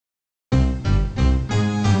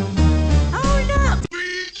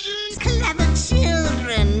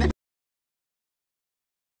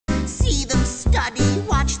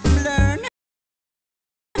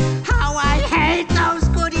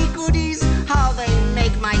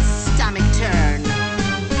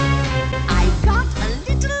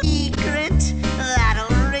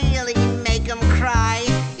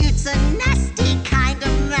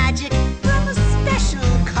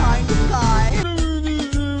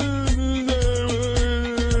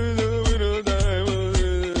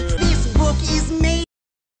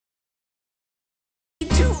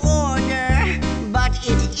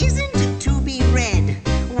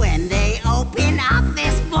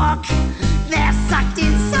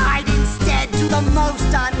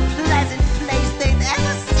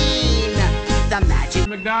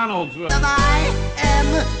McDonald's. I am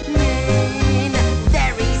mean,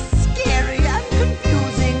 very scary and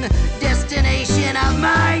confusing. Destination of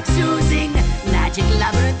my choosing. Magic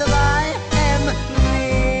labyrinth of I am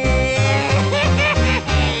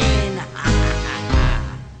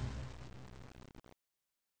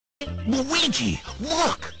mean. Luigi,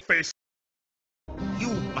 look! Face. You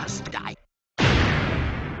must die.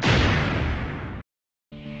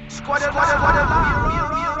 Squad you're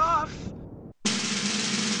off.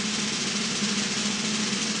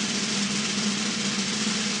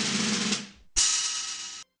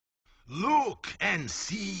 Look and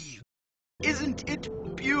see. Isn't it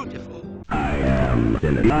beautiful? I am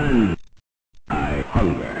Cinnamon. I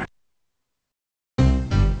hunger.